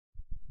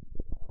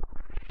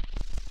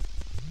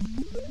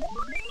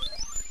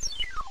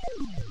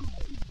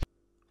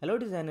Hello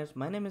designers,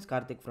 my name is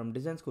Karthik from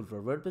Design School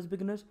for WordPress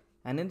Beginners,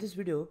 and in this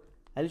video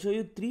I'll show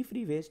you 3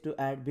 free ways to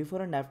add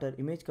before and after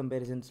image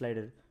comparison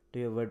slider to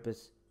your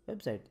WordPress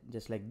website,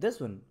 just like this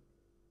one.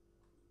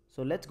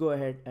 So let's go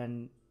ahead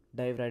and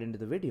dive right into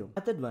the video.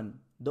 Method 1.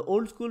 The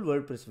old school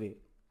WordPress way.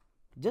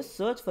 Just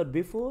search for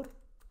before,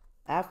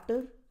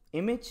 after,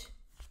 image.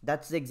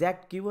 That's the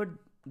exact keyword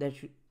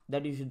that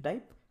you should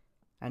type.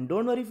 And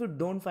don't worry if you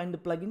don't find the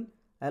plugin.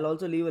 I'll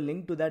also leave a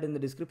link to that in the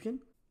description.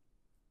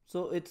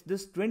 So it's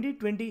this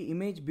 2020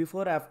 image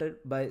before after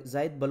by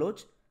Zaid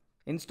Baloch.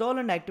 Install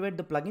and activate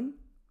the plugin.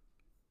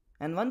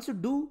 And once you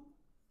do,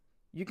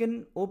 you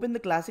can open the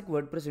classic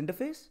WordPress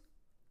interface.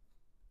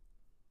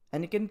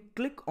 And you can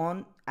click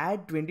on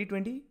add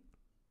 2020.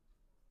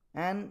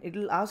 And it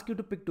will ask you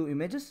to pick 2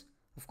 images.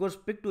 Of course,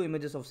 pick 2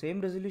 images of same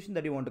resolution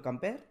that you want to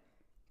compare.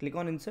 Click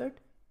on insert.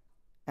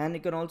 And you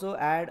can also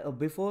add a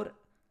before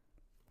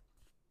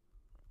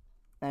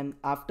and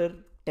after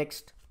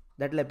text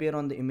that will appear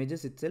on the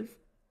images itself.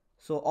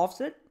 So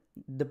offset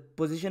the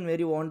position where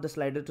you want the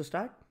slider to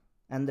start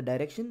and the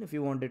direction. If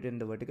you want it in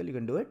the vertical, you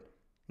can do it,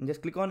 and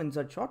just click on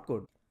insert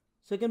shortcode.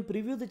 So you can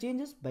preview the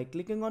changes by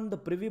clicking on the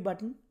preview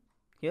button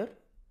here,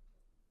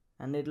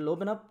 and it will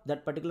open up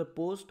that particular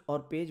post or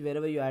page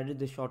wherever you added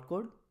the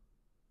shortcode,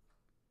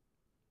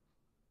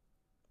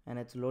 and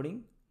it's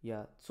loading.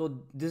 Yeah,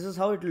 so this is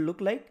how it will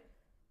look like.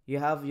 You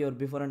have your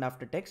before and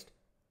after text.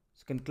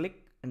 So you can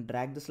click and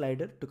drag the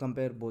slider to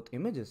compare both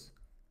images.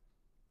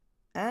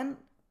 And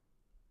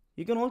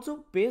you can also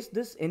paste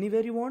this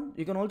anywhere you want.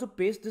 You can also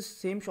paste this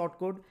same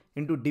shortcode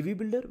into Divi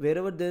Builder.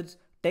 Wherever there's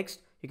text,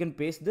 you can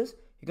paste this.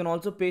 You can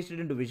also paste it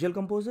into Visual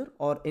Composer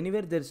or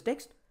anywhere there's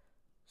text.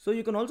 So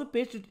you can also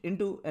paste it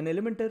into an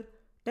Elementor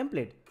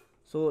template.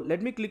 So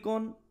let me click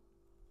on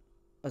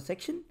a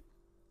section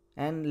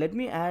and let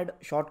me add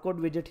shortcode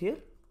widget here.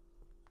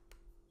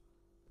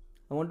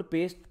 I want to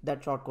paste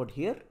that shortcode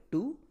here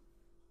too.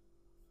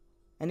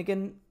 And you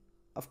can,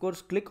 of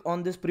course, click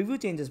on this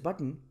preview changes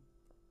button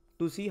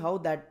to see how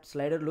that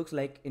slider looks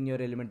like in your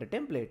Elementor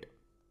template.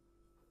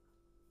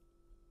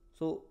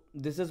 So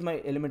this is my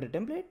Elementor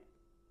template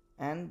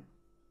and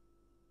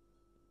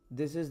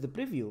this is the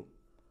preview.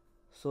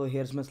 So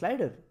here's my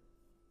slider.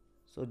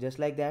 So just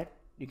like that,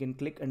 you can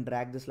click and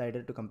drag the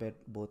slider to compare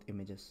both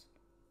images.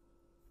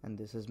 And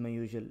this is my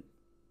usual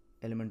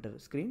Elementor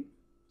screen.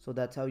 So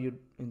that's how you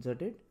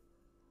insert it.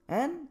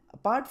 And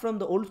apart from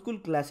the old school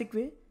classic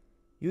way,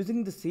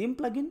 using the same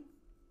plugin,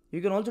 you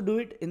can also do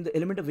it in the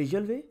Elementor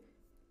visual way.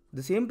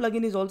 The same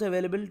plugin is also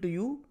available to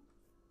you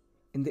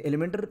in the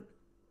Elementor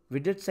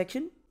widget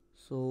section.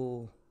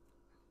 So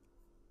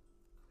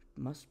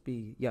it must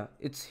be, yeah,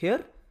 it's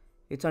here.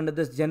 It's under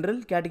this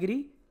general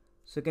category.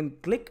 So you can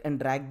click and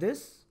drag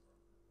this.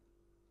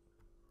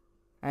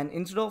 And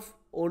instead of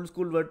old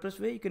school WordPress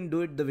way, you can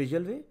do it the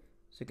visual way.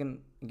 So you can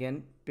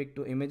again pick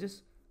 2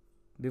 images,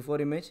 before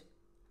image,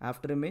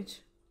 after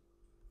image.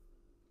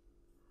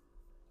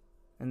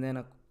 And then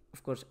of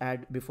course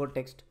add before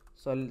text.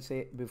 So I'll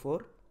say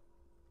before,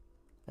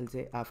 I'll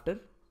say after,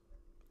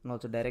 and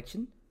also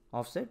direction,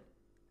 offset,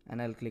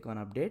 and I'll click on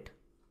update.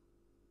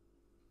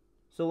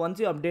 So once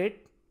you update,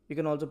 you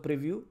can also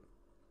preview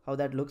how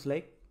that looks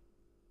like.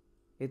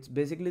 It's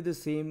basically the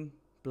same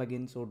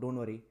plugin, so don't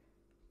worry,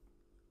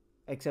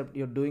 except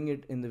you're doing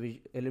it in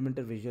the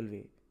Elementor visual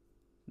way.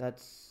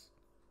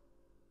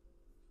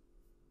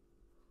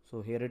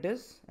 So here it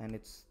is, and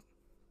it's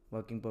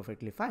working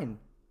perfectly fine.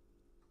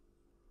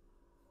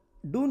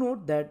 Do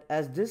note that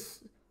as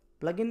this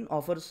plugin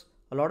offers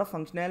a lot of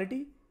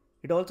functionality,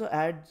 it also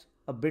adds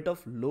a bit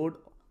of load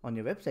on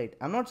your website.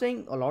 I'm not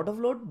saying a lot of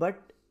load,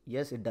 but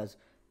yes, it does.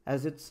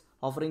 As it's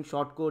offering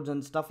shortcodes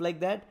and stuff like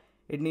that,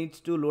 it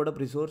needs to load up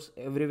resource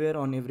everywhere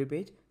on every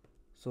page.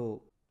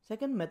 So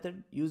second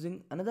method,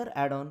 using another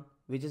add-on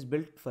which is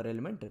built for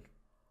Elementor.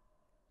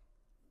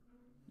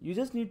 You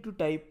just need to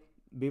type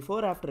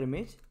before after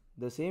image,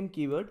 the same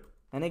keyword,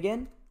 and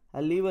again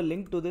I'll leave a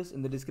link to this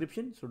in the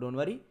description, so don't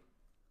worry.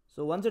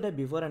 So once you type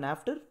before and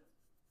after,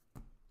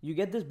 you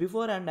get this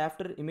before and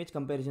after image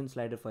comparison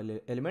slider for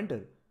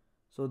Elementor.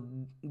 So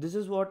this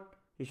is what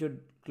you should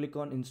click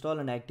on install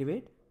and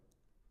activate.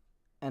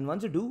 And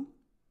once you do,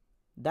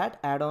 that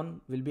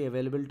add-on will be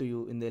available to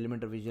you in the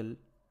Elementor visual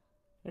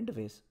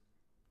interface.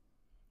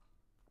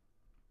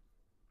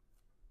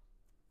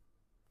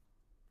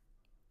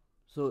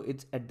 So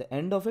it's at the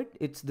end of it,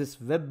 it's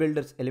this web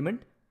builders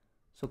element.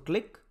 So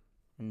click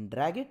and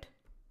drag it.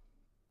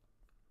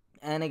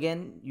 And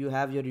again, you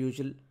have your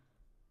usual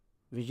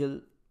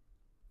visual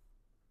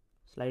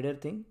slider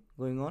thing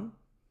going on.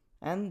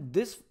 And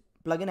this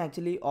plugin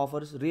actually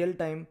offers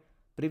real-time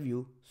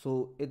preview.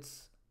 So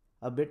it's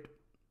a bit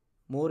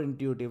more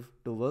intuitive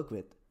to work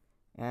with.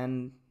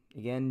 And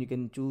again, you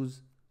can choose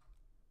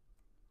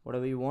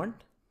whatever you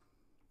want.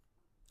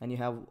 And you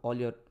have all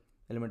your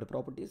Elementor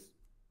properties.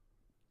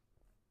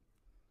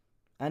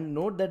 And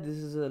note that this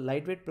is a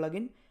lightweight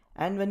plugin,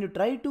 and when you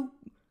try to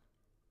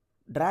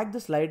drag the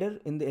slider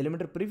in the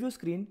Elementor preview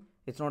screen,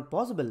 it's not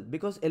possible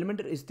because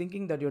Elementor is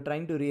thinking that you're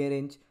trying to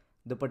rearrange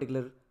the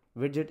particular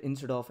widget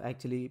instead of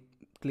actually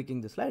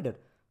clicking the slider.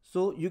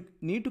 So you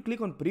need to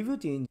click on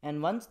preview change,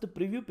 and once the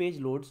preview page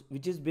loads,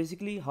 which is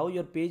basically how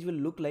your page will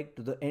look like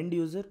to the end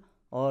user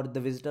or the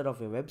visitor of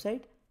your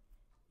website,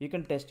 you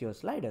can test your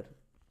slider.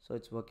 So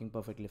it's working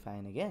perfectly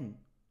fine again.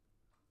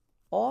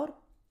 Or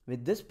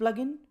with this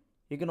plugin,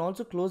 you can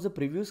also close the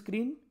preview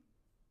screen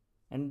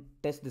and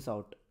test this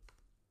out.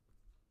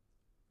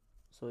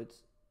 So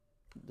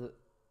the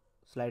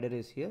slider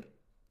is here,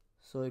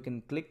 so you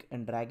can click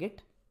and drag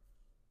it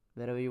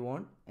wherever you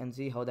want and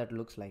see how that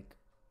looks like.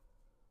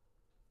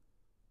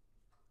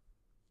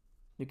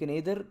 You can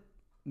either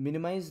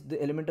minimize the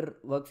Elementor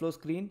workflow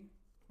screen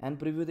and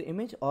preview the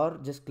image, or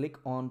just click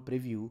on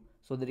preview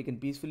so that you can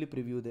peacefully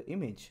preview the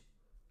image.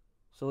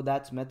 So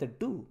that's method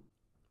 2.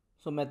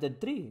 So method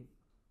 3,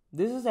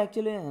 this is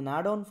actually an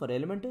add-on for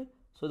Elementor.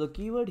 So the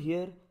keyword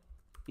here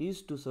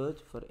is to search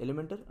for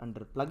Elementor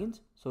under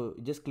plugins. So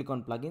just click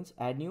on plugins,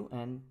 add new,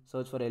 and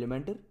search for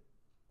Elementor.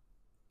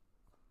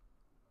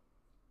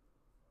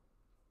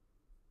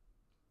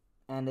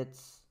 And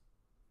it's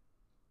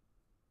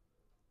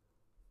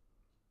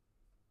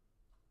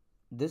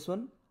this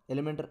one,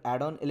 Elementor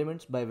add-on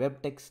elements by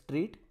Web Text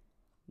Street.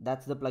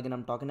 That's the plugin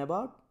I'm talking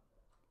about.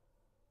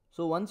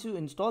 So once you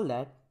install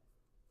that,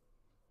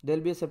 there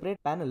will be a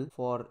separate panel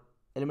for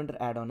Elementor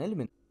add-on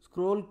elements.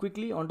 Scroll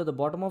quickly onto the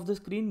bottom of the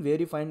screen where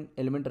you find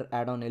Elementor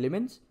add-on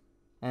elements,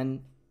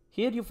 and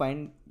here you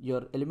find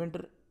your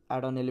Elementor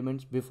add-on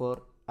elements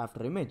before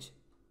after image.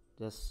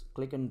 Just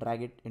click and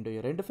drag it into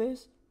your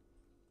interface.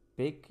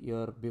 Pick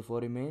your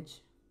before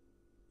image,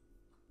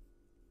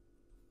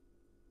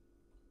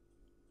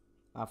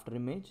 after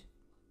image,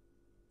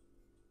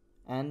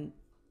 and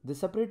the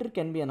separator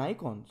can be an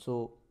icon,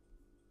 so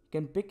you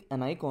can pick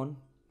an icon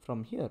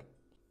from here.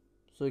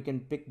 So you can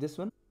pick this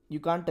one. You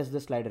can't test the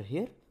slider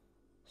here,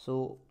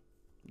 so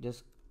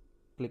just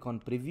click on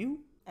preview,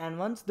 and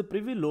once the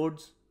preview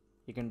loads,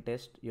 you can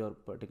test your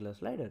particular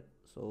slider.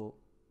 So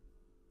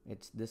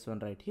it's this one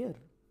right here.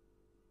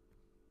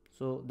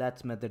 So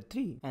that's method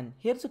 3. And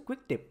here's a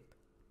quick tip.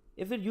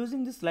 If you're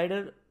using this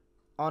slider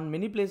on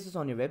many places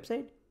on your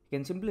website, you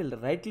can simply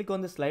right click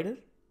on the slider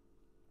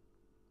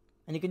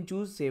and you can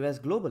choose save as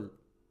global.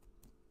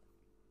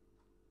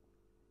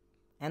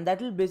 And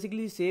that will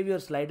basically save your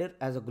slider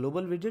as a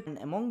global widget. And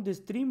among these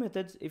 3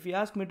 methods, if you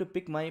ask me to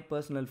pick my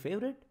personal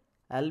favorite,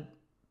 I'll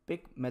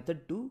pick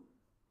method 2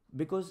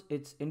 because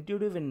it's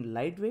intuitive and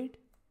lightweight.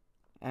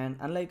 And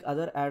unlike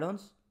other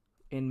add-ons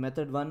in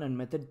method 1 and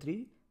method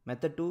 3,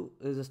 method 2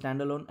 is a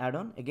standalone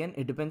add-on. Again,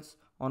 it depends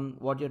on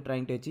what you're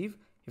trying to achieve.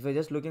 If you're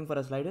just looking for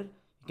a slider,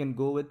 you can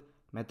go with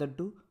method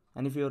 2.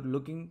 And if you're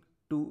looking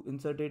to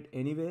insert it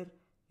anywhere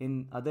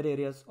in other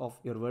areas of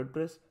your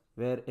WordPress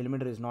where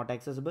Elementor is not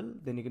accessible,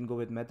 then you can go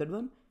with method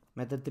 1.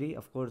 Method 3,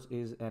 of course,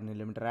 is an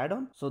Elementor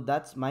add-on. So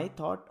that's my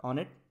thought on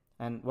it.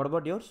 And what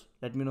about yours?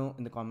 Let me know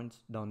in the comments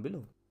down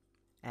below.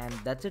 And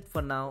that's it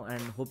for now,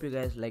 and hope you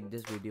guys liked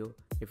this video.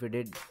 If you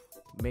did,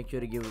 make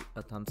sure to give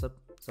a thumbs up,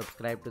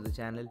 subscribe to the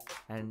channel,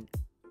 and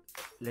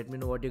let me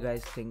know what you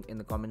guys think in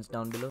the comments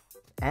down below.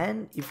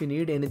 And if you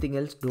need anything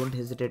else, don't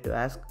hesitate to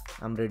ask.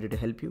 I'm ready to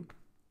help you.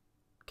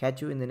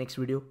 Catch you in the next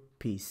video.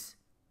 Peace.